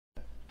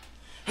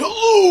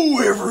Hello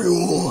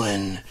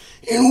everyone,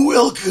 and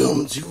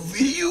welcome to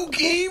Video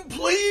Game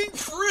Playing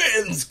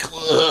Friends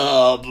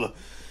Club.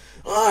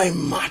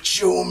 I'm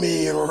Macho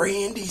Man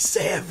Randy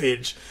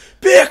Savage,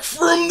 back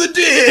from the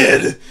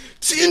dead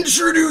to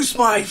introduce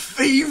my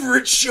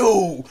favorite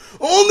show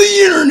on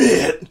the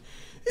internet.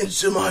 And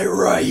to my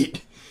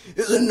right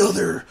is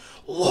another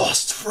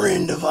lost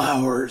friend of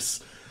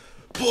ours,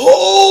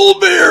 Paul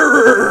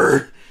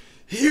Bearer,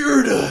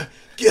 here to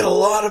get a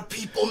lot of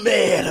people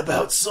mad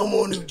about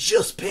someone who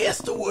just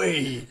passed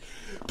away.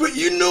 But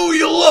you know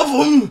you love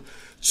them,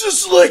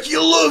 just like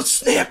you love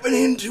snapping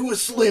into a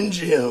Slim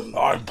Jim.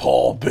 I'm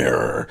Paul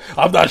Bearer.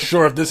 I'm not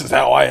sure if this is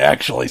how I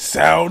actually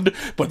sound,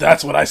 but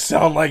that's what I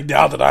sound like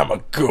now that I'm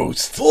a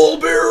ghost. Paul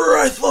Bearer,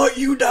 I thought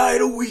you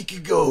died a week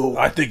ago.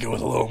 I think it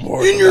was a little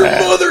more in than your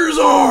that. mother's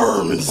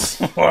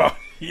arms. Well,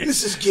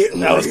 This is getting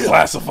that was real.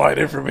 Classified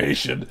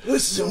information.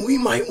 Listen, we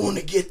might want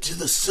to get to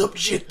the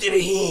subject at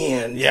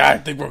hand. Yeah, I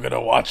think we're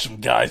gonna watch some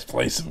guys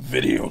play some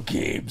video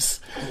games.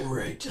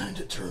 Alright, time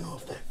to turn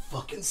off that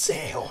fucking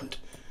sound.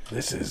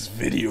 This is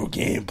Video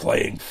Game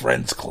Playing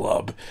Friends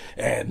Club,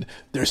 and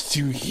there's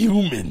two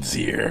humans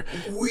here.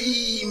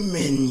 We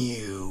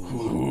menu.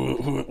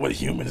 What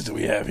humans do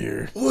we have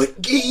here?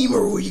 What game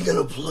are we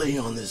gonna play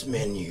on this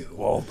menu?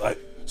 Well,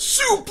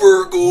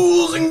 Super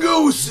Ghouls and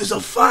Ghosts is a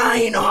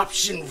fine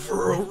option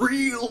for a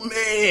real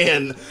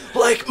man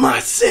like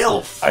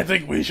myself. I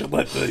think we should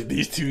let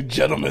these two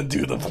gentlemen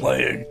do the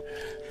playing.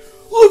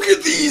 Look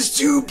at these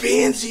two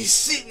pansies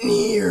sitting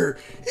here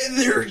in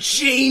their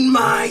Jane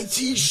Mai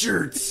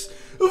t-shirts.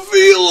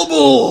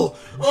 Available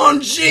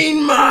on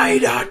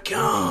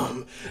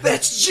JaneMai.com.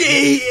 That's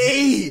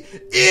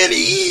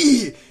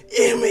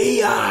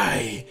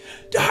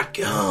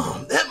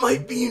JaneMai.com. That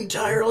might be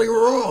entirely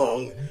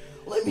wrong.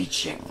 Let me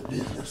check the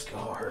business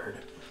card.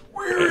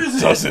 Where is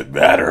it? Doesn't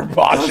matter,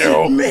 Macho.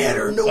 Doesn't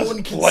matter. No Let's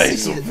one can play see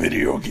some it.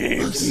 video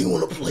games. Do you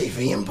want to play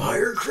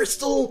Vampire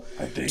Crystal?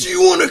 I think- Do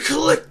you want to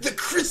collect the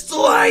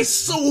crystallized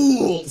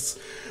souls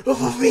of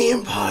a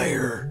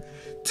vampire?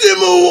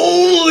 Demo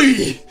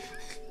only!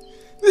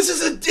 This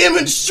is a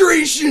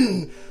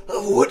demonstration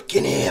of what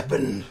can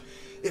happen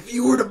if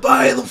you were to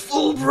buy the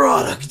full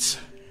product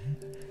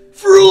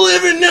for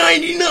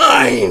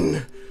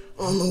 $11.99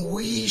 on the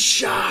Wii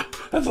Shop.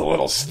 That's a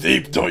little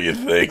steep, don't you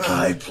think?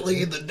 I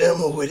played the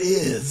demo, it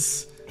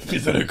is.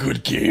 Is that a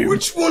good game?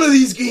 Which one of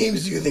these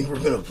games do you think we're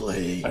gonna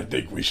play? I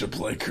think we should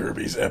play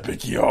Kirby's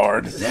Epic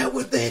Yarn. Is that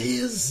what that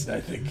is? I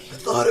think... I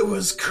thought it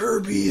was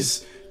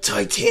Kirby's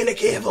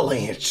Titanic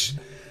Avalanche.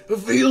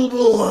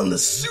 Available on the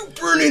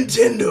Super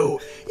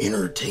Nintendo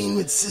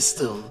Entertainment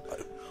System.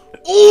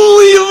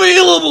 Only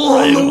available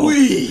on the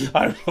Wii.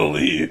 I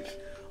believe.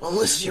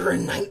 Unless you're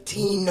in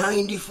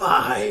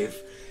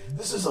 1995.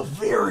 This is a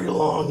very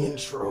long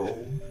intro.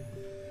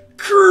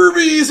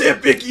 Kirby's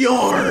Epic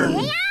Yarn.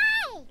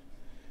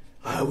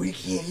 We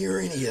can't hear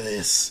any of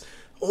this.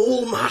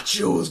 Old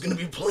Macho is going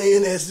to be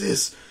playing as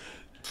this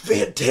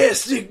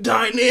fantastic,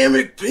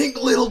 dynamic,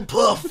 pink little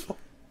puff.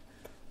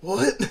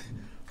 What?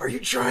 Are you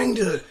trying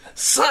to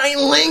sign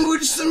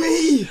language to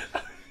me?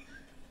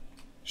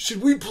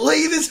 Should we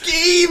play this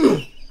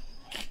game?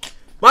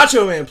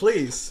 Macho Man,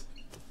 please.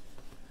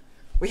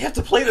 We have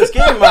to play this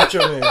game,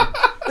 Macho Man.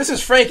 This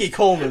is Frankie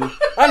Coleman.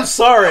 I'm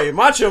sorry,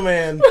 Macho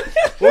Man.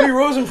 When we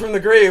rose him from the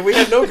grave, we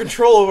had no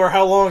control over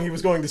how long he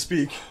was going to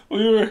speak.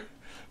 We were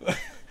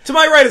To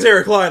my right is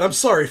Eric Klein. I'm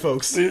sorry,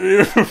 folks.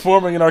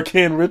 performing an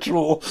arcane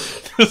ritual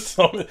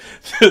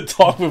to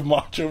talk with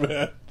Macho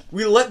Man.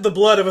 We let the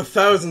blood of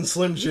 1,000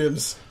 Slim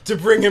Jims to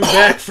bring him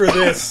back for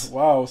this.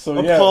 Wow, so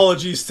yeah.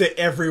 Apologies to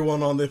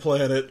everyone on the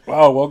planet.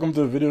 Wow, welcome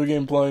to Video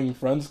Game Playing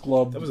Friends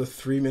Club. That was a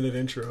 3-minute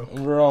intro.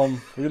 We're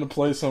gonna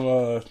play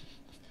some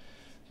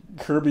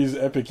Kirby's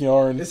Epic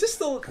Yarn. Is this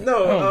the...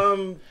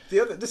 No, the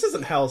other... This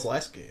isn't Hal's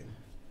last game.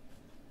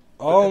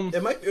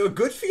 It might...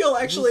 Good Feel,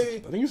 actually...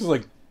 I think this is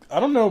like... I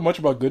don't know much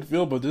about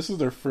Goodfield, but this is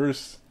their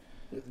first...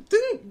 I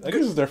think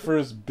this is their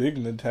first big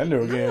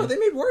Nintendo game. No, they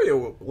made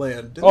Wario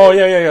Land.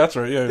 Yeah, that's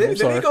right. Yeah, They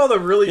make all the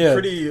really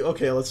pretty...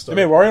 Okay, let's start.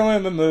 They made Wario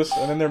Land and this,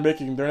 and then they're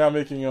now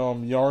making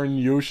Yarn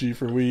Yoshi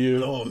for Wii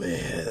U. Oh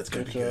man, that's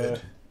gonna be good.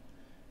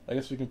 I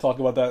guess we can talk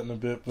about that in a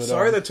bit. But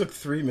sorry that took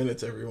 3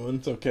 minits, everyone.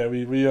 It's okay.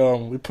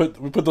 We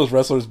put those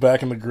wrestlers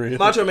back in the grave.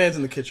 Macho Man's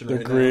in the kitchen Their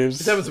right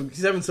graves. now.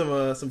 He's having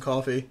some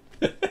coffee.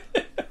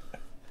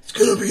 It's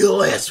gonna be the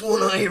last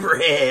one I ever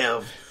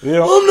have.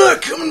 Yeah. I'm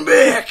not coming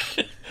back.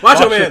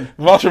 Macho Man,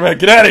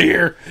 get out of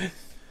here.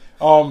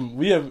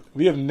 We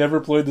have never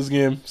played this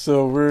game,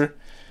 so we're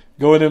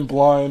going in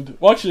blind.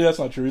 Well, actually, that's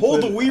not true.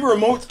 hold the Wii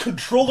remote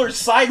controller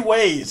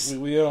sideways.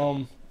 We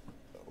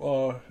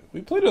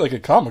played it like a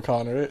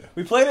Comic-Con, right?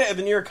 We played it at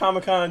the New York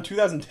Comic Con in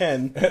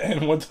 2010.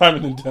 And one time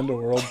in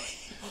Nintendo World.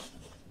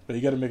 But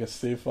you got to make a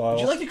save file.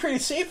 Would you like to create a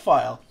save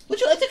file? Would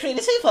you like to create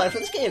a save file for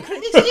this game?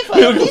 Create a save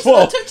file, Look at please.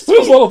 those Touch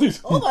little screen.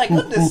 these. Oh my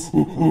goodness.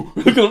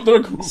 Look at them.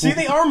 They're cool. See,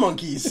 they are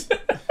monkeys.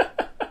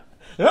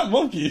 They're not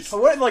monkeys.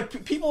 What,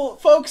 like, people,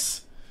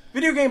 folks,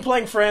 video game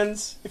playing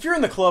friends, if you're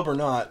in the club or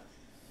not,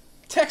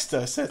 text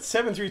us at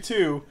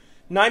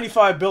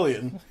 732-95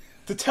 billion.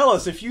 to tell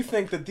us if you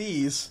think that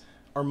these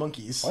are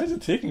monkeys. Why is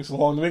it taking so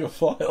long to make a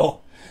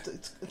file?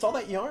 It's all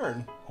that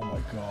yarn. Oh my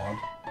god.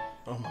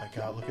 Oh my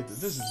god, look at this.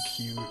 This is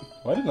cute.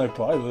 Why didn't I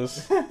buy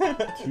this?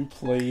 2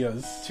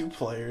 players. 2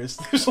 players.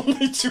 There's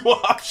only 2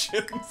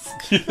 options.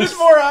 There's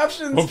more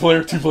options. 1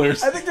 player, 2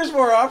 players. I think there's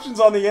more options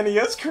on the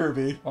NES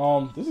Kirby.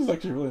 This is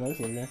actually really nice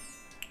looking.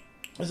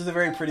 This is a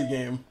very pretty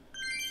game.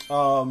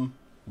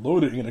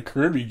 Loading in a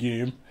Kirby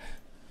game.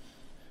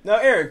 Now,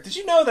 Eric, did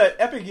you know that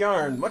Epic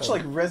Yarn, much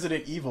like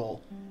Resident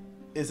Evil,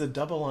 is a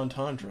double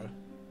entendre?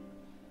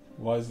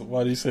 Why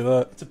do you say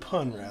that? It's a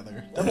pun,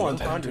 rather. Double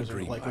entendres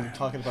are like when you're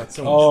talking about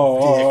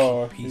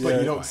someone's dick, but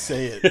you don't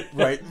say it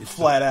right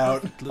flat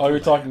out. Oh, you're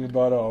talking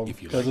about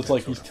because it's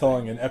like he's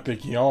telling an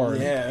epic yarn.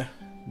 Yeah.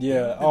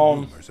 Yeah. I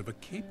always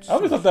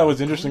thought that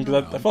was interesting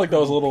because I felt like that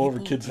was a little over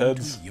kids'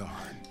 heads.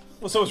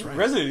 Well, so is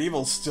Resident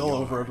Evil still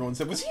over everyone's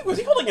head? Was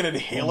he holding an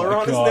inhaler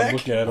on his God, neck?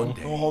 Look at him.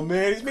 Oh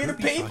man, he's made of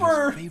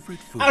paper.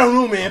 I don't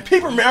know, man.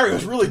 Paper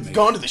Mario's really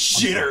gone to the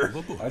shitter.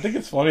 I think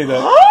it's funny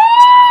that.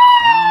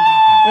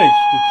 Hey.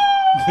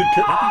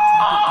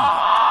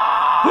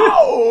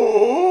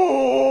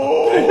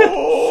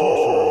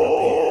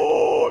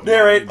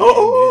 Narrate. Is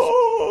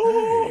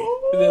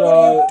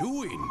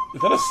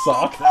that a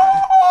sock?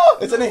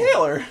 It's an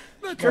inhaler.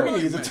 Kirby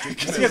needs it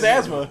because he has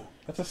asthma.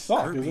 That's a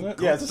sock, isn't it?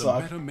 Yeah, it's a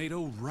sock.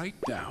 Right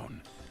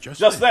down.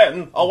 Just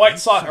then, a white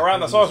sock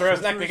around the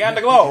sorcerer's neck began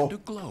to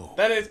glow.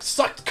 Then it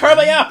sucked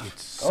Kirby up.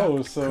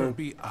 Oh, so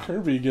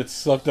Kirby gets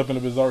sucked up in a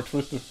bizarre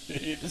twist of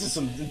fate. This is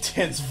some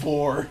intense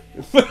vor.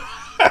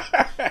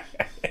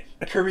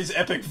 Kirby's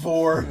epic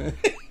vor.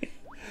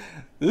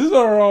 This is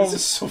our This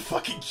is so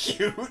fucking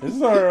cute. This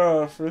is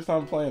our first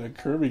time playing a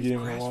Kirby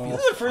game in a while. This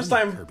is the first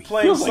time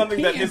playing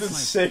something that isn't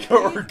Sega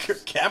or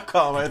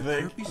Capcom, I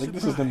think. I think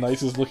this is the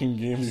nicest looking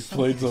game we've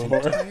played so far.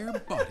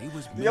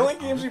 The only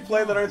games we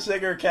play that aren't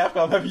Sega or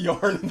Capcom have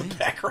yarn in the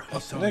background.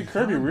 And then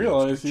Kirby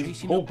realized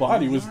his whole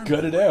body was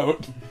gutted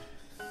out.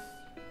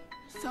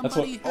 That's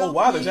what. Oh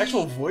wow, there's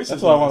actual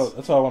voices. That's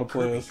why I want to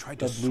play as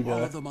that blue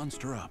guy. The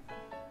monster up.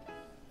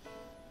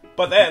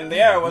 But then the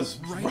air went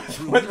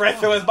right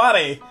through his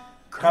body.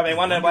 Kirby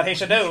wondered what he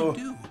should do.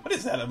 What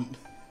is that?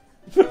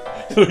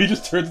 So he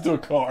just turns into a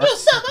car. You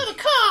son of a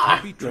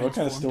car! Yeah, what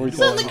kind of storytelling?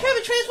 Suddenly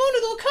Kirby transformed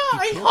into a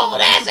car! He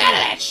hauled ass out of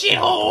that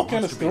shithole! What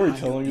kind of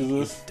storytelling is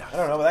this? I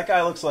don't know, but that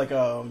guy looks like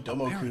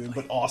Domo-kun,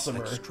 but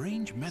awesomer.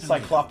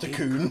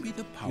 Cycloptic-kun.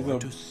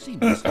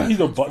 He's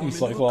a button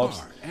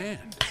Cyclops.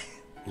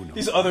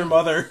 He's other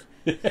mother.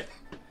 Can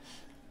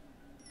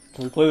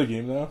we play the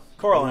game now?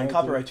 Coraline,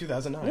 copyright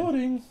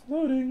 2009.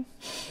 Loading.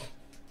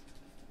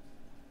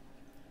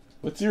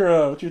 What's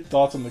your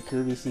thoughts on the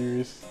Kirby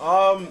series?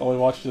 Oh, we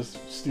watched this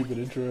stupid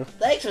intro.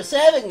 Thanks for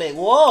saving me.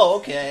 Whoa,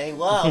 okay.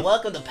 Wow,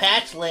 welcome to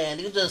Patchland.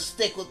 You just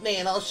stick with me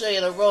and I'll show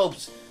you the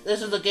ropes.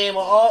 This is the game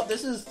where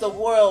this is the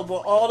world where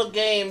all the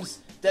games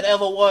that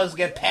ever was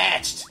get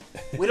patched.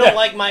 We don't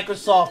like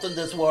Microsoft in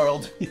this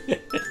world.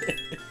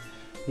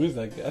 Who's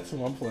that guy? That's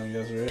who I'm playing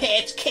as, right?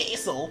 Patch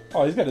Castle.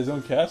 Oh, he's got his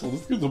own castle.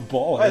 This dude's a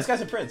baller. Oh, this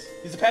guy's a prince.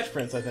 He's a patch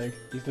prince, I think.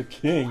 He's the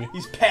king.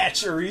 He's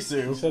Patch He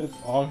Arisu. said it's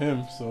on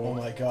him, so... Oh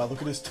my god,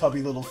 look at his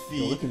tubby little Yo,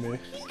 feet. look at me.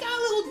 He's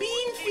got little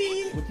bean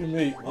feet. Look at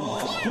me.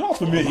 Get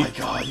off of me. Oh my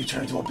god, you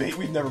turned into a bait.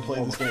 We've never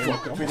played this game.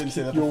 Fuck, I'm We gonna didn't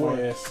say that kick your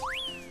before. ass.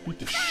 Beat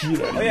the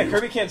shit out of Oh yeah, you.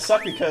 Kirby can't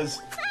suck because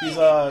he's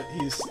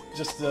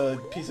just a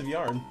piece of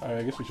yarn. Alright,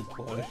 I guess we should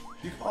play.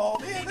 Oh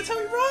man, that's how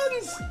he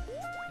runs!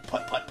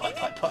 Putt, putt, putt,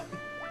 putt, putt.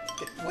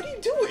 What are you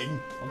doing?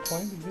 I'm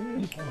playing the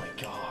game. Oh my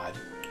god.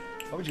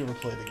 Why would you ever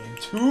play the game?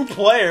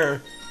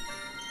 2-player!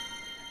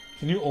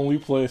 Can you only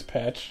play as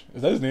Patch?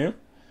 Is that his name?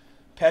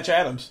 Patch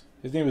Adams.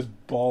 His name is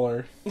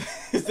Baller.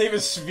 His name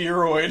is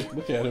Spheroid.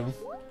 Look at him.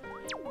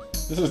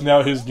 This is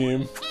now his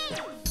game.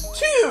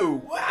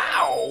 2!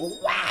 Wow!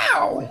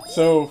 Wow!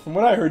 So, from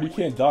what I heard, you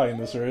can't die in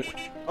this, right?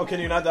 Oh, can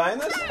you not die in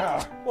this?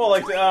 Ah. Well,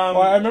 like,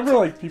 Well, I remember,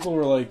 like, people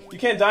were like... you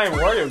can't die in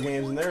Wario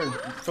games, and they're,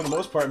 for the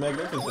most part,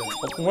 magnificent.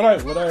 From what I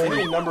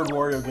Any numbered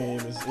Wario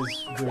game is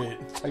great.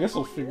 I guess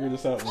we'll figure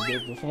this out in a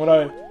bit, but from what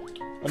I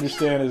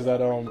understand is that,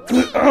 From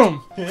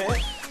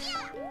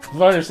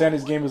what I understand,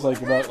 his game is,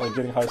 like, about, like,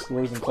 getting high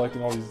scores and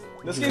collecting all these...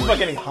 This game's about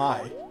getting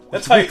high.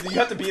 That's how you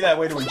have to be that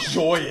way to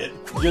enjoy it.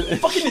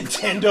 Fucking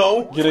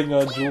Nintendo! Getting,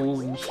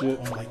 jewels and shit.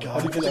 Oh my god, How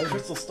do you it's a get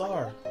crystal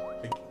star.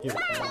 Here.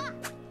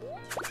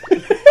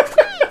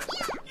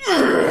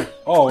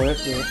 Oh, we have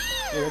to... Yeah,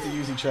 we have to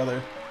use each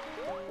other.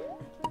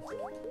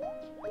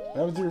 What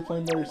happens if you're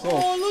playing by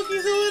yourself? Oh, look,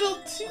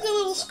 he's a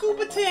little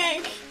scuba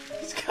tank.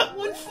 He's got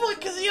one foot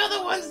because the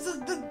other one's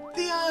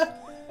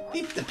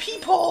the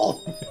peephole.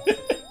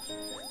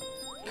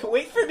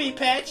 Wait for me,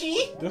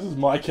 Patchy. This is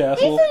my Wait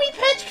castle. for me,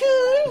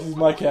 Patch-kun. This is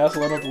my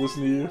castle, I don't have to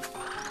listen to you.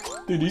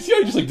 Dude, do you see how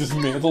he just, like,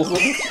 dismantles it?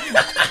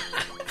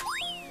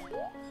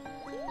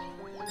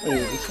 Hey,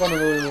 it's fun to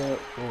really,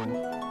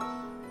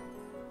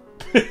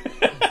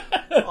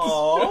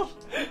 Aww.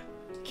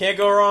 Can't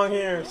go wrong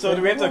here. So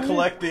do we have to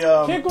collect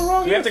the Can't go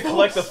wrong do we have to here,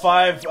 collect the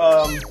folks.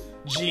 5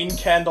 gene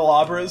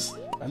candelabras?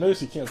 I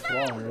noticed you can't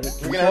fly, right?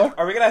 Can you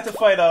Are we fly? gonna have to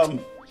fight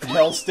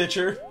Hell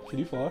Stitcher? Can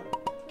you fly?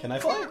 Can I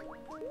fly?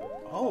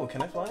 Oh,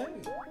 can I fly?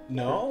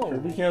 No.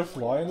 Kirby can't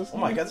fly in this Oh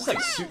game? my god,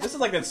 this is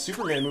like that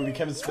Superman movie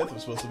Kevin Smith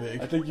was supposed to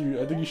make. I think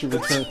you should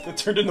return. It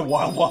turned into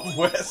Wild Wild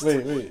West.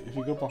 Wait, if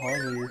you go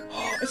behind me,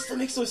 It still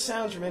makes those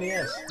sounds from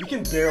NES. You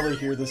can barely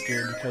hear this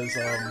game because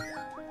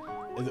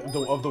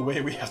of the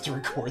way we have to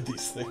record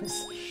these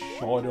things.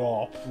 shut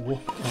up.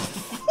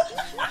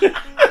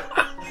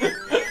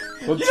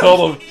 Don't You tell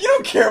don't, them. You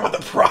don't care about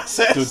the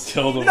process. Don't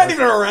tell them. You're not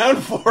even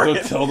around for Don't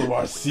it. tell them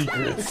our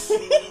secrets.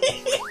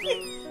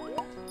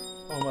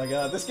 Oh my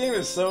god, this game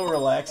is so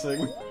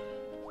relaxing.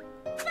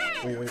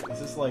 Wait, is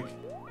this like...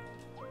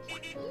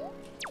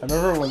 I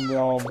remember when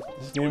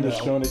this game was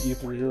shown at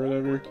E3 or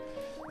whatever.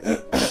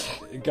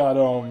 It got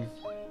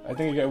I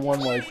think it got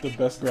won like the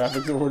best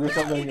graphics award or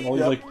something, and all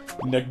these like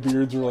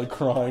neckbeards were like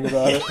crying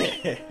about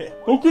it.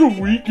 How could a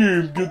Wii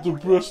game get the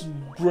best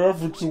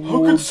graphics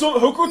award?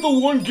 How could the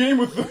one game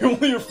with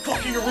only a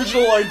fucking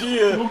original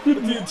idea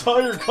get the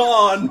entire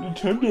con?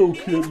 Nintendo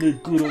can't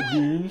make good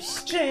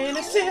games.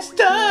 Genesis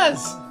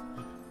does!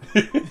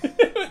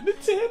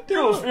 Nintendo.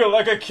 You'll feel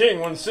like a king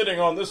when sitting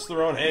on this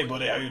throne. Hey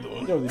buddy, how you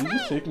doing? Yo, did you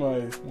just take my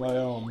Did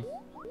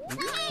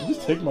you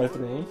just take my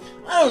throne?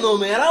 I don't know,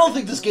 man. I don't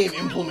think this game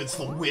implements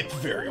the whip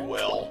very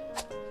well.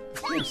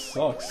 This game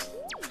sucks.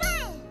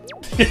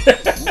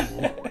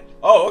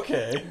 Oh,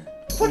 okay.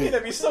 Look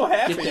at me, so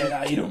happy. Get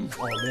that item.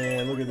 Oh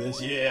man, look at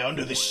this. Yeah,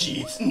 under the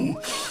sheets.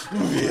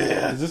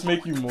 Yeah. Does this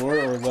make you more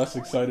or less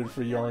excited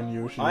for Yarn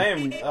Yoshi? I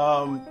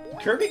am,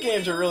 Kirby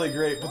games are really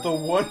great, but the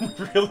one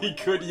really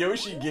good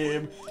Yoshi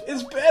game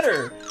is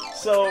better.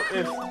 So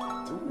if,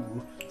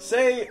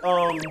 say,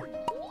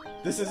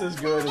 this is as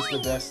good as the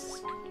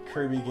best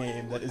Kirby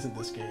game that isn't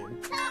this game,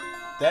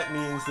 that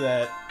means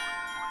that,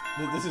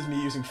 this is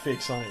me using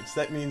fake science,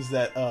 that means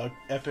that,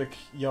 Epic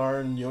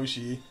Yarn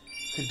Yoshi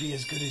could be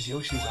as good as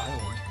Yoshi's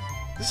Island.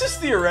 This is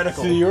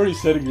theoretical. See, you're already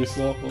setting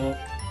yourself up.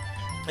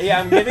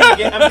 Yeah, I'm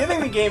giving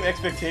the game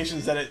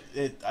expectations that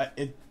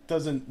it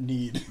doesn't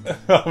need.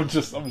 I'm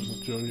just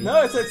joking.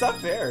 No, it's not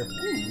fair.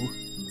 Ooh.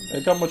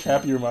 Look how much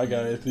happier my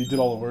guy is. He did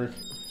all the work.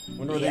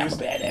 Wonder what Yeah, they I'm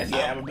a badass.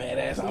 Yeah, I'm a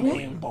badass. I'm a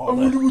game I baller.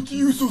 wonder what you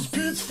use those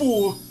beads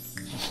for.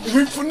 It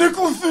ain't for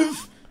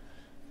necklaces.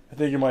 I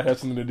think it might have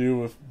something to do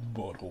with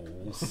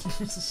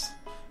buttholes.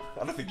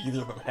 I don't think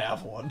either of them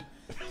have one.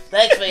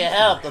 Thanks for your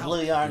help, the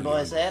Blue Yarn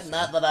Boy said.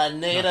 Not that I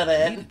needed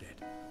it.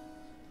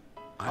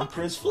 I'm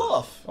Prince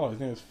Fluff. Oh, his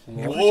name is Flo.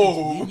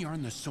 Whoa. Yin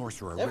Yarn the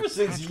Sorcerer. Ever ripped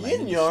since Patchland Yin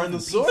into Yarn, seven the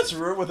pieces.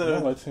 sorcerer with No,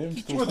 a that's him.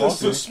 Still with a talking.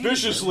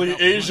 suspiciously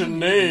Asian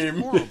name.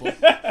 Horrible.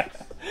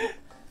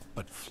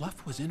 But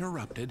Fluff was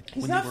interrupted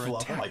He's when not they were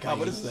Fluff. Oh my attacked God, by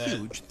what a is that?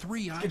 huge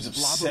three-eyed Game's blob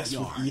obsessed of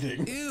with yarn.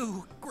 eating.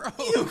 Ew, gross.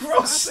 Ew,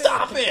 gross!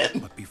 Stop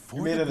it! But before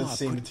You made the it of the blob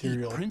same could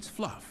material. eat Prince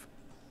Fluff,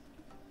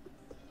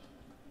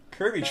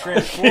 Kirby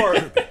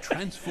transformed.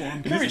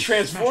 transformed. Kirby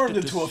transformed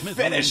into a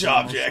fetish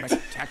object.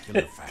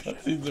 Spectacular fashion.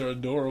 These are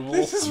adorable.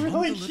 This is Among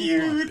really the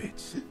little blob cute.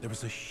 bits, there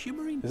was a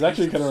shimmering. This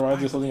actually piece kind of reminds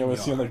me of spiraling something I would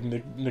see on yarn.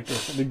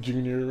 like Nick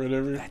Jr. or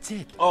whatever. That's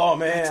it. Oh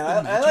That's the man,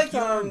 I magic like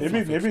yarn. Maybe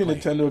Fluff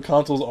explained. Nintendo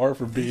consoles are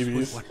for This was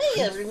babies. what Hey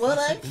Prince everyone, Fluff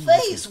I'm had been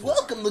looking Face. for.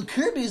 Welcome to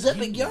Kirby's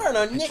Epic Yarn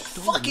on Nick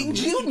fucking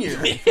Jr.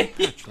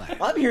 Patchland.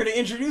 I'm here to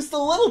introduce the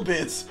little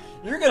bits.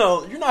 You're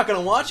not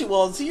gonna watch it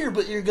while it's here,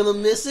 but you're gonna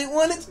miss it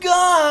when it's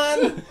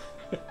gone.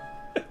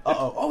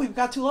 Uh-oh. Oh, we've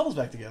got 2 levels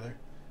back together.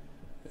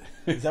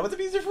 Is that what the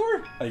bees are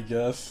for? I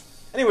guess.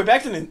 Anyway,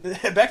 back to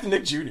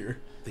Nick Jr.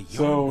 The yarn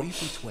So-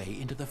 weaved its way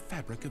into the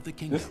fabric of the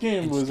kingdom. This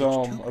game and was, stitched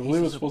I two believe it was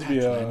pieces of supposed to be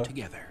Patchland a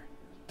together.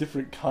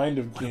 different kind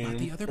of What about the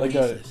game, other like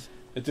pieces?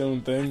 its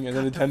own thing, and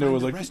then Got to Nintendo find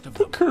was the like, rest of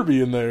put them.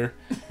 Kirby in there,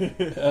 and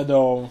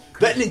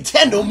That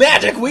Nintendo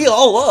magic we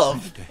all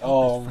love. To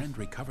help his Um, friend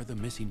recover the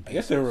missing I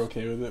guess they were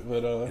okay with it,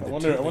 but I And the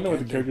wonder two what the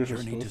began their characters are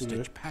journey supposed to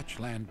do. stitch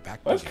Patchland back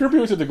Why does together. Kirby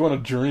always have to go on a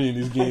journey in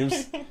these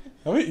games?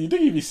 I mean, you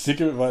think he'd be sick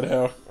of it by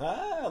now?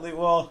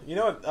 Well, you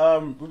know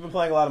what? We've been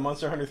playing a lot of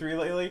Monster Hunter 3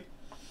 lately.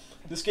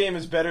 This game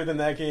is better than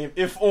that game,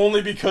 if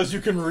only because you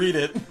can read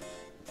it.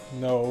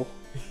 No,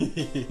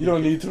 you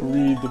don't need to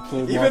read the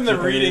play. Even the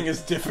reading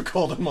is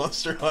difficult in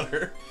Monster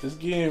Hunter. This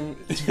game.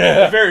 It's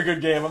a very good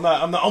game. I'm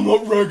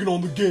not ragging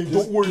on the game.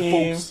 Don't worry,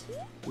 game, folks.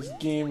 This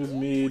game is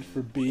made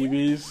for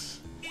babies,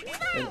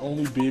 and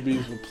only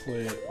babies will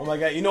play it. Oh my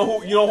god, you know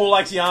who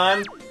likes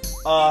Yan?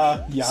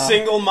 Yan.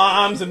 Single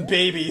moms and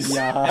babies.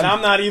 Yan. And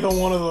I'm not either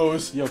one of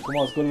those. Yo, come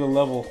on, let's go to the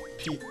level.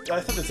 I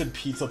thought it said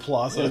Pizza Let's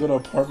Plaza. go to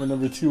apartment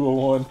number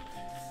 201.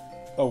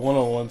 Oh,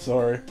 101,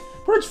 sorry.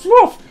 Prince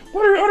Fluff!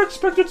 What an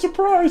unexpected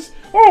surprise!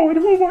 Oh, and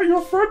who might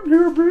your friend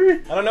here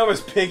be? I don't know,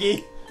 Miss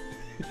Piggy.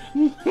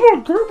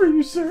 Lord Kirby,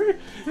 you say?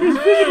 He's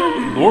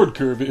visiting... Lord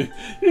Kirby?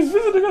 He's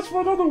visiting us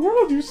from another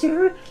world, you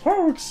say?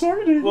 How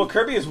exciting! Well,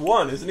 Kirby is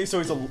 1, isn't he? So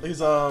it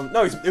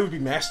would be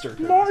Master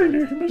Kirby. My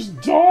name is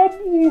Dom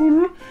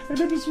Wool, and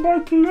it is my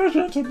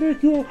pleasure to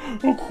make your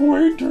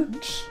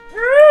acquaintance.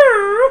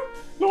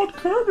 Lord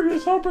Kirby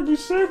is helping you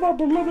save our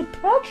beloved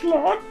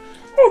Patchland.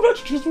 Oh,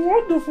 that's just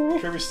wonderful.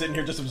 Kirby's sitting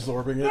here just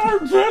absorbing it.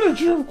 I'm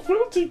manager of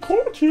Quilty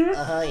Court here.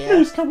 Yeah.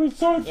 Please come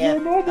inside for a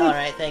moment.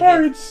 Alright, thank I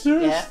you.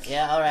 insist.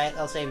 Yeah, alright,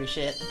 I'll save your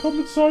shit. Come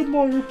inside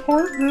my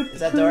apartment. Is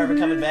that door ever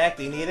Kirby. coming back?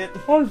 Do you need it?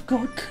 I've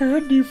got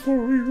candy for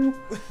you.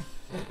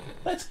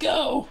 Let's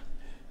go!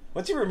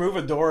 Once you remove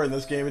a door in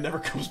this game, it never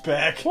comes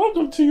back.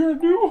 Welcome to your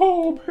new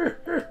home.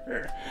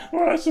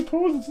 Well, I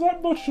suppose it's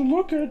not much to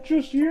look at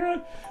just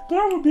yet, but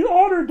I would be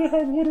honored to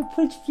have one of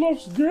Prince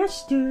Fluff's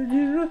guests staying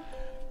here.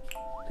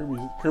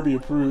 Kirby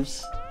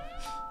approves.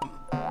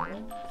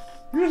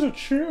 Here's a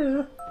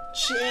chair.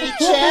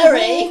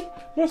 Cherry!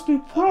 Must be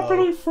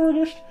properly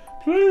furnished.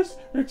 Please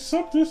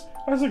accept this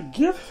as a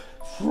gift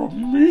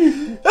from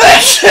me.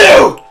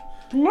 Achoo!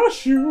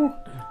 Bless you.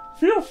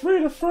 Feel free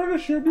to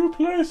furnish your new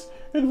place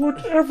in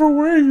whatever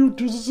way you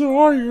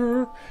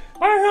desire.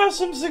 I have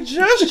some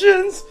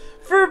suggestions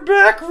for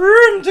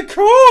backroom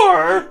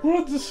decor.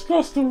 We'll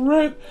discuss the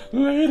rent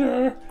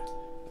later.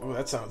 Oh,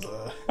 that sounds,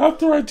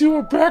 After I do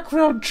a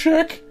background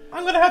check.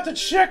 I'm gonna have to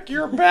check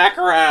your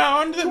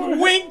background and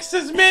winks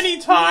as many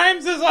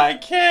times as I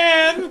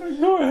can.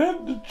 Go ahead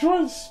and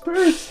enjoy the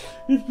space.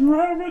 If you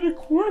have any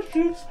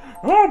questions,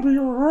 I'll be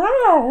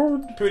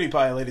around. Pootie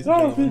pie, ladies and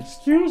Now, gentlemen.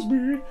 excuse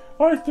me,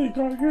 I think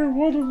I hear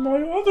one of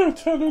my other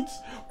tenants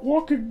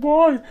walking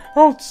by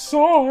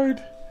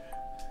outside.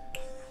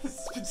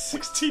 It's been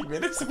 16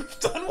 minutes and we've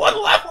done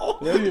one level.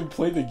 We haven't even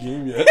played the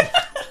game yet.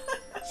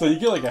 So you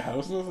get like a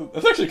house in this?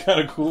 That's actually kind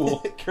of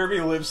cool.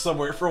 Kirby lives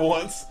somewhere for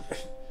once.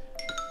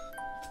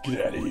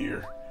 Get out of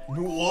here.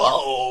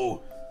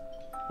 Whoa!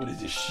 What is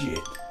this shit?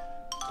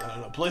 I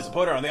don't know. Place the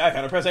pointer on the icon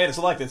and press A to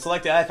select it.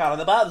 Select the icon on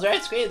the bottom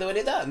right screen when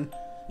you're done.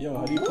 Yo,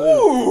 how do you play it?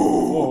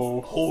 Ooh!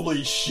 Whoa.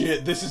 Holy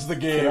shit, this is the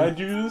game. Can I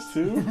do this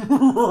too?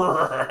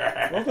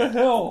 What the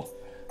hell?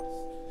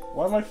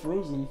 Why am I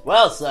frozen?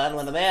 Well, son,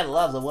 when a man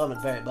loves a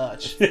woman very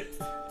much,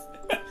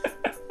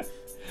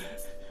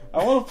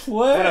 I want to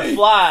play. I'm gonna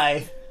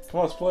fly. Come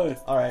on, let's play.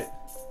 Alright.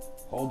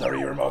 Hold the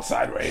remote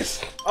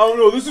sideways. Oh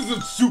no, this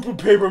isn't Super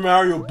Paper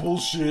Mario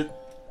bullshit.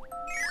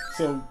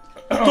 So,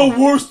 The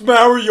worst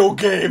Mario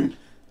game!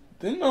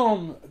 didn't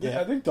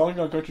Yeah. I think Donkey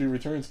Kong Country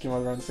Returns came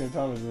out around the same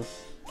time as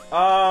this.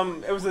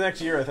 It was the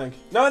next year, I think.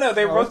 No,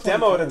 they both that's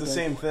demoed 2010, at the I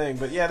same thing,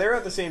 but yeah, they were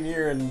at the same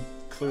year, and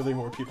clearly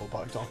more people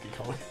bought Donkey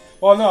Kong.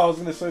 Well, no, I was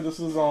gonna say this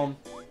is kind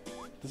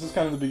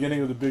of the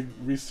beginning of the big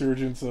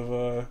resurgence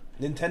of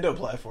Nintendo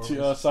platforms.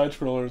 side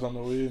scrollers on the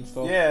Wii and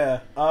stuff. Yeah,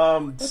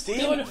 Steam.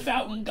 Go to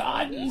Fountain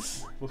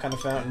Gardens. What kind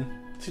of fountain?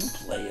 2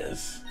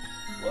 players.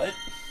 What?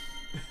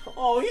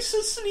 Oh, he's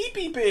so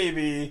sleepy,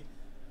 baby.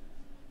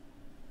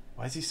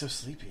 Why is he so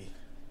sleepy?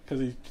 Because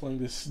he's playing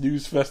this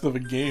snooze fest of a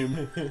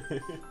game.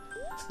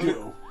 Let's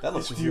go. That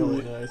looks Let's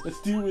really do it. nice.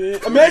 Let's do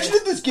it. Imagine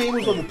if this game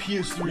was on the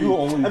PS3. You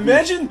only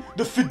Imagine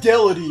the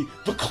fidelity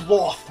the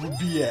cloth would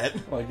be at.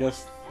 Well, I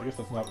guess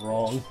that's not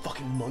wrong.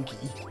 Fucking monkey.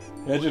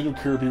 Imagine if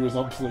Kirby was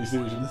on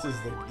PlayStation.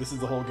 This is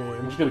the whole I'm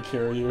game. just gonna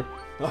carry you.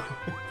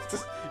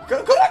 Just, go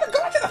out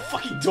to the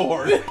fucking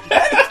door.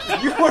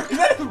 You're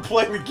not even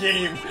playing the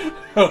game.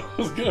 I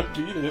was gonna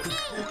beat it.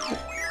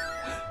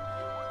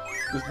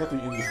 There's nothing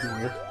in this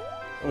door.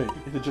 Oh, wait, you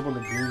have to jump on the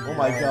green. Oh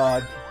my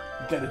god.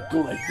 You gotta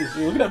go like this.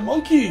 Hey, look at that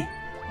monkey!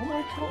 Oh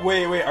my god.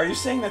 Wait, are you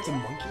saying that's a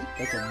monkey?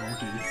 That's a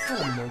monkey. That's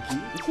not a monkey.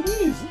 Yes, it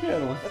is. Look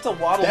at him. That's a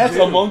waddle That's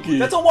doo. a monkey.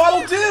 That's a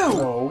waddle doo.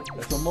 No,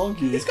 that's a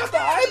monkey. He's got the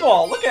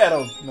eyeball. Look at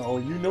him. No,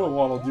 you know what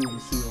Waddle do when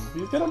you see him.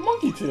 He's got a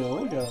monkey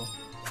tail. Look at him.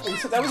 He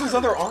said that was his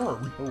other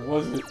arm. What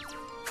was it?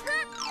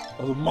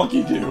 That was a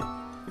monkey do.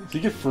 Do you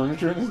get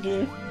furniture in this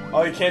game?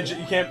 Oh, you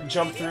can't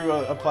jump through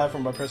a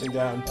platform by pressing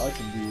down. I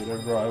can do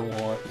whatever I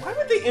want. Why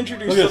would they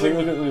introduce Look at this.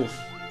 something? Look at this.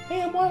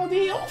 Hey, Waddle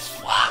Dee. Oh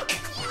fuck!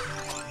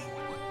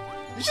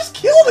 You just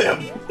killed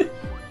him.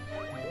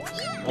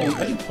 Oh,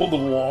 I can pull the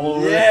wall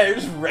over. Yeah, you're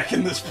just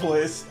wrecking this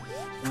place.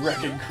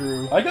 Wrecking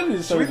Crew. I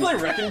gotta Should we play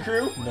Wrecking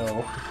Crew?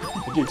 No.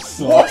 The game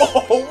sucks.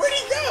 Whoa! Where'd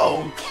he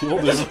go? Killed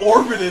I him. just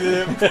orbited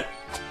him.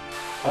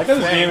 I got this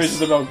game Thanks. is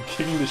just about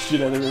kicking the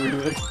shit out of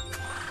everything.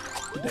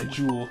 Get that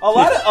jewel. A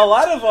lot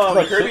of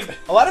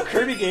Right,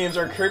 Kirby games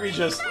are Kirby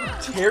just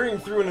tearing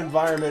through an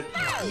environment,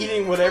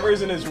 eating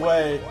whatever's in his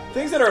way,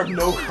 things that are of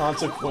no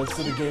consequence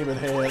to the game at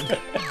hand.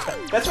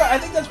 That's why I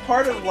think that's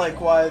part of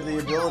like why the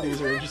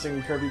abilities are interesting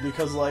in Kirby,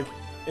 because like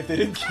if they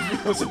didn't give you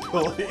those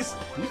abilities,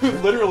 it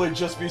would literally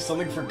just be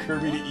something for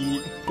Kirby to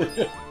eat.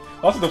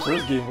 That's what the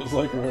first game was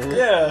like, remember?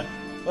 Yeah.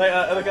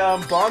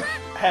 Bonk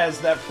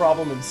has that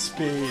problem in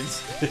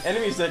spades.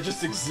 Enemies that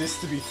just exist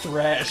to be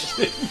thrashed.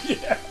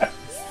 Yeah.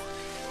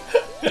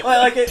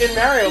 like in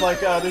Mario,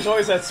 there's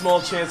always that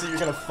small chance that you're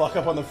gonna fuck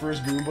up on the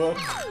first Goomba.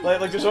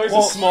 Like there's always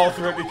a small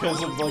threat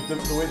because of like the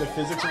way the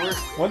physics work.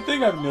 One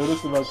thing I've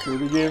noticed about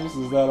Kirby games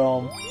is that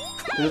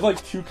there's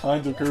like 2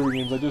 kinds of Kirby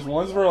games. Like there's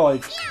ones where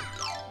like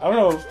I don't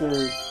know if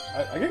they're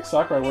I think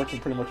Sakurai works in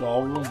pretty much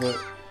all of them, but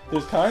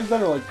there's kinds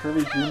that are like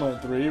Kirby Dream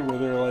Land 3 where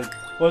they're like,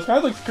 well, it's kind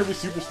of like Kirby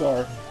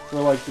Superstar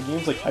where like the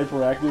game's like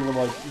hyperactive and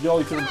like you get all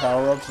these different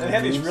power-ups. And they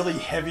have these really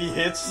heavy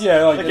hits.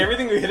 Yeah, like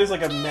everything we hit is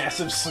like a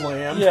massive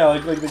slam. Yeah,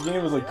 like the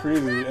game is like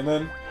crazy. And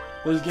then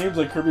there's games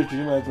like Kirby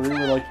Dream Land 3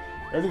 where like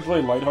everything's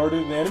really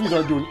lighthearted and the enemies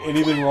aren't doing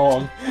anything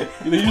wrong.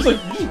 You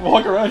just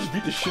walk around and just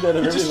beat the shit out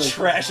of everything. Just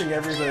trashing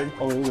everything.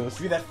 Oh, look at this.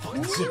 Be that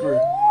fucking zipper.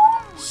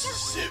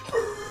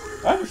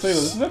 I have to say though,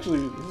 this is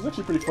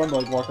actually pretty fun to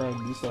like walk around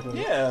and do stuff.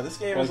 Yeah, this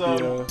game like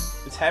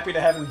is it's happy to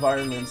have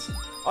environments.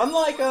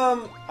 Unlike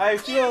I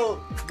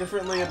feel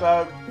differently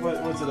about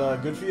what's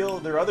it Good Feel,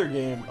 their other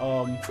game,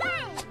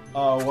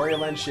 Wario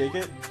Land Shake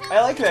It.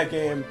 I like that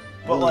game,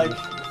 but like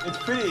it's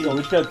pretty. Oh, we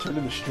just gotta turn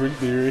into string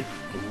theory.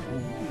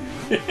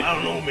 I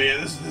don't know,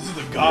 man. This is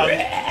the God.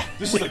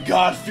 This is the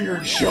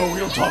God-fearing show. We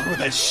don't talk about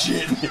that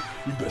shit.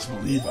 You best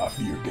believe I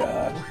fear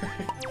God.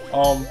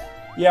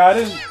 Yeah,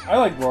 I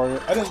like Wario.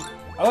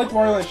 I liked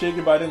Wario Land Shake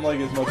It, but I didn't like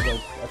it as much as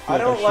I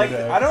don't like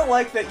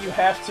that you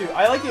have to.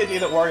 I like the idea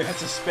that Wario has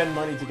to spend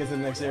money to get to the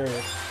next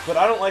area, but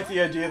I don't like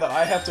the idea that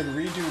I have to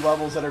redo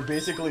levels that are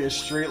basically a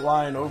straight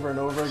line over and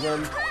over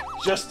again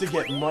just to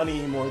get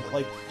money more.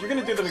 Like you're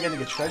gonna do them again to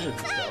get treasures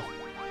and stuff,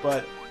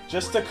 but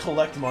just to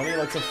collect money,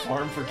 like to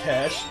farm for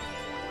cash.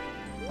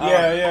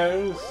 Yeah,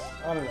 it was.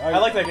 I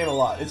like that game a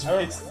lot. I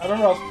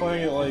remember I was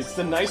playing it like it's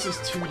the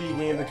nicest 2D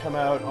game to come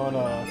out on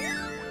a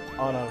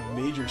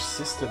major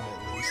system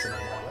at least.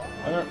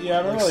 I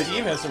remember like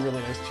Steam has some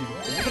really nice 2D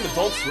games. Even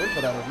Adult Swim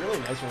put out a really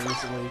nice one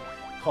recently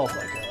called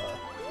like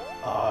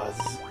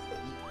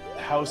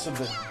House of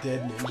the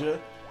Dead Ninja.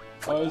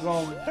 I was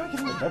can I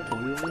get my pet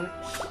pulley over here?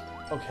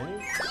 Oh, can you?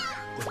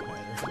 Doesn't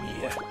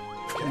matter.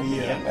 Come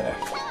here.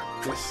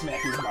 I'm gonna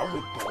smack you with my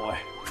whip, boy.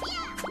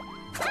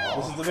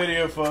 This is the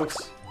video,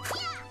 folks.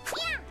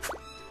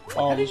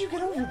 How did you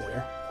get over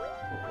there?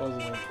 What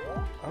was it?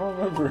 I don't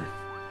remember.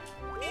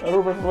 I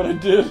don't remember what I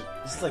did.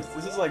 This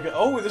is like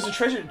oh, there's a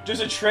treasure. There's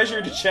a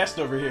treasure chest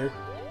over here.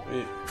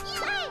 Wait.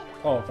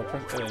 Oh, if I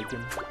press A, I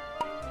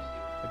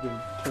can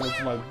turn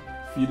into my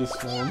fetus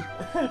form.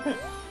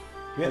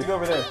 We have to go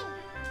over there.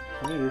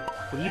 Come here.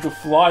 If you could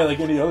fly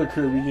like any other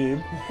Kirby game.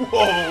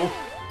 Whoa!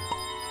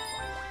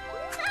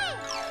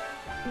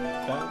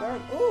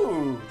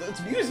 Ooh,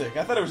 that's music.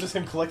 I thought it was just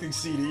him collecting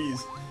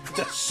CDs. It's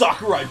that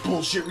Sakurai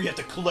bullshit where you have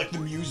to collect the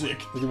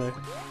music. Look at me.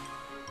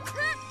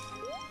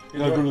 You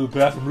gotta go to the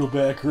bathroom real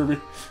bad, Kirby.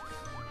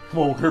 Come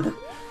on, Kirby.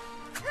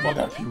 Come on, I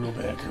gotta pee real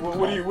bad,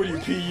 Kirby. What do you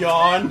pee,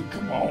 yawn?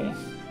 Come on.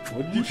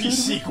 What did You pee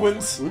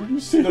sequence? What did you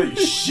say? No, you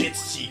shit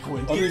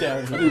sequence. Get down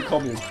I here. knew you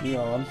called me a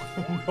peon.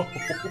 No.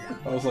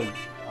 I was like,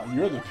 oh,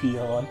 you're the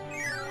peon.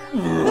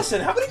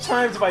 Listen, how many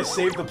times have I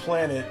saved the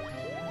planet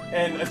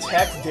and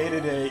attacked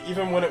Day-to-Day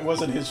even when it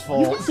wasn't his You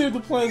fault? can save the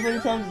planet as many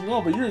times as you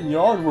want, but you're in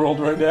Yarn World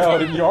right now,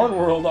 and in Yarn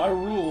World, I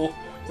rule.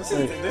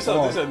 There's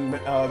a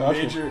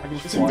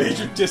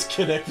major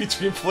disconnect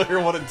between player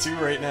 1 and 2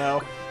 right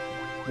now.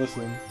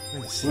 Listen,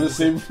 we're the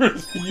same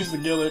person used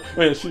together.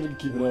 Wait, I shouldn't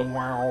keep it up.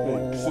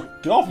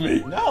 Wait, get off me!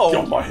 No!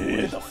 Get off my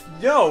head!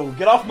 Yo,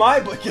 get off my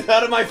butt! Get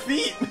out of my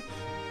feet!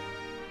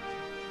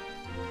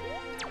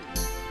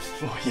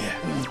 Oh yeah.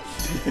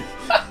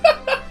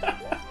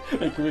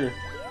 Hey, come here.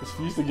 Let's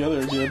fuse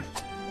together again.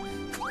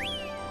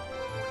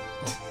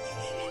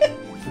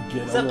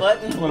 Forget What's that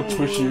button? I'm gonna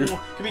push you.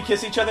 Can we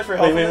kiss each other for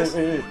helping us?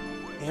 Wait.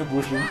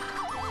 Ambush him.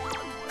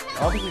 I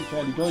don't think we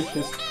can. You can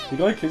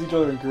only kiss each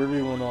other in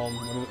Kirby when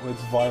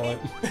it's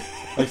violent.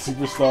 Like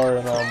Superstar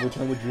and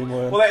Return to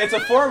Dreamland. Well, it's a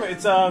form.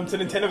 It's to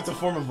Nintendo. It's a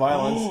form of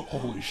violence.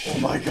 Holy shit! Oh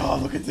my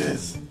god, look at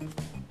this.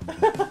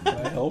 Can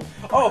I help?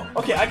 Oh,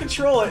 okay. I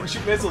control it and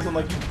shoot missiles and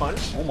like you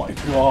punch. Oh my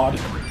god!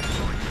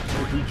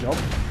 Can you jump?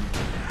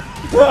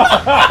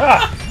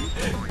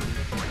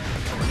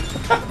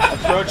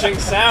 Approaching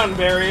sound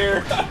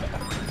barrier.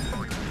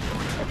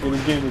 Okay,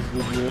 this game is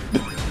legit.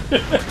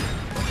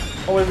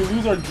 Oh wait, we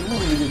lose our duel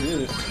when we get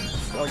hit.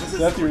 Oh, this is...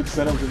 That's your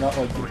incentive to not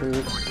like get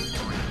hurt.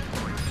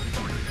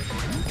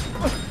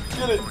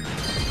 Get it.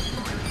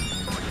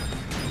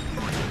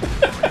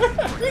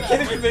 We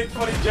can't even make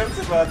funny jokes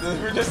about this.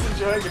 We're just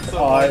enjoying it so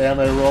much. I am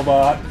a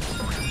robot.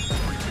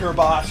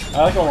 Kirbosh. I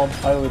like how I'm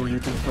piloting you,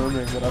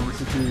 confirming that I'm the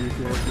superior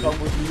character. Come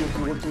with me if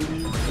you want to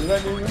leave. What did I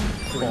name him?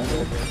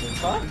 Baller.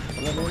 Huh? What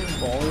did I name him?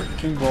 Baller?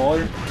 King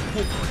Baller?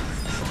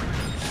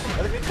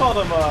 I think we called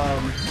him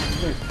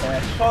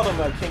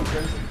King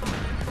Crimson.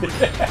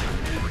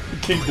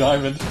 King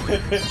Diamond.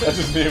 That's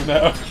his name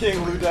now. King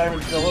Lou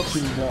Diamond Phillips.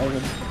 King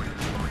Diamond.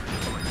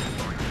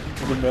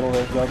 The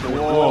metalheads out there.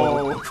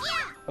 Whoa.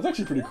 That's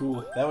actually pretty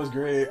cool. That was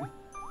great.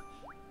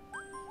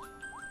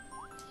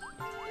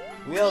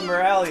 Wheel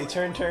morality,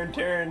 turn.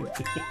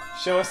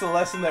 Show us the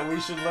lesson that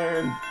we should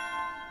learn.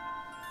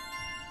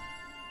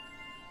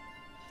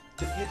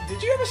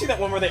 Did you ever see that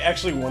one where they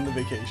actually won the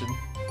vacation?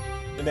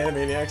 In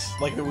Animaniacs?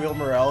 Like the wheel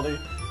morality?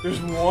 There's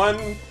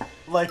one,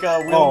 like,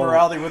 wheel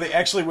morality where they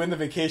actually win the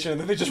vacation and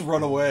then they just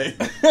run away.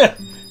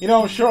 You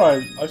know, I'm sure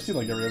I've seen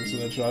like every episode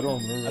of that show. I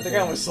don't remember. I think I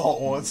only saw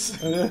it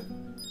once. I'm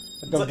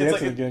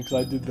dancing again because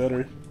I did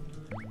better.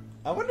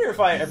 I wonder if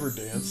I ever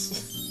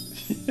dance.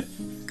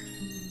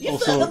 You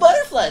found the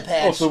butterfly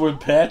patch. Also, when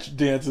Patch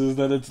dances,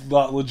 then it's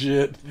not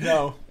legit.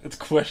 No. It's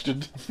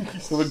questioned.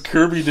 So when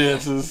Kirby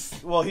dances...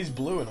 Well, he's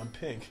blue and I'm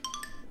pink.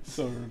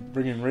 So we're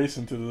bringing race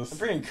into this. I'm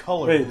bringing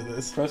color Wait, into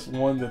this. press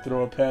 1 to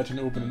throw a patch and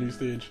open a new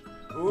stage.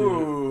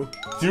 Ooh.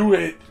 Do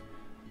it!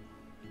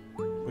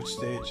 Which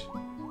stage?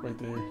 Right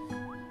there.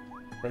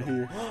 Right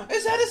here.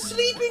 Is that a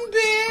sleeping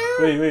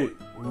bear? Wait.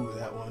 Ooh,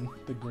 that one.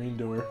 The green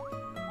door.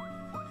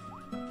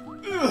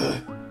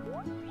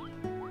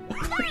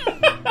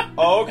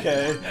 Oh,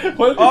 okay.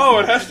 What? Oh,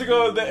 it has to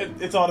go.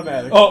 It's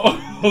automatic. Oh,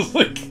 I was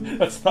like,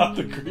 that's not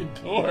the green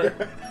door.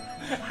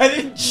 I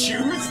didn't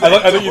choose that.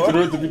 I think you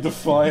threw it to be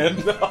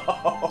defiant.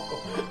 No.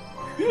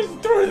 You just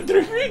threw it to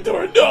the green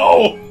door.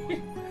 No!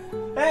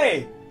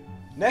 Hey,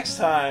 next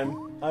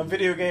time on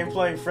Video Game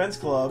Playing Friends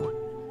Club,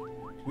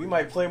 we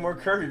might play more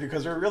Kirby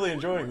because we're really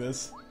enjoying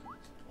this.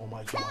 Oh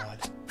my god.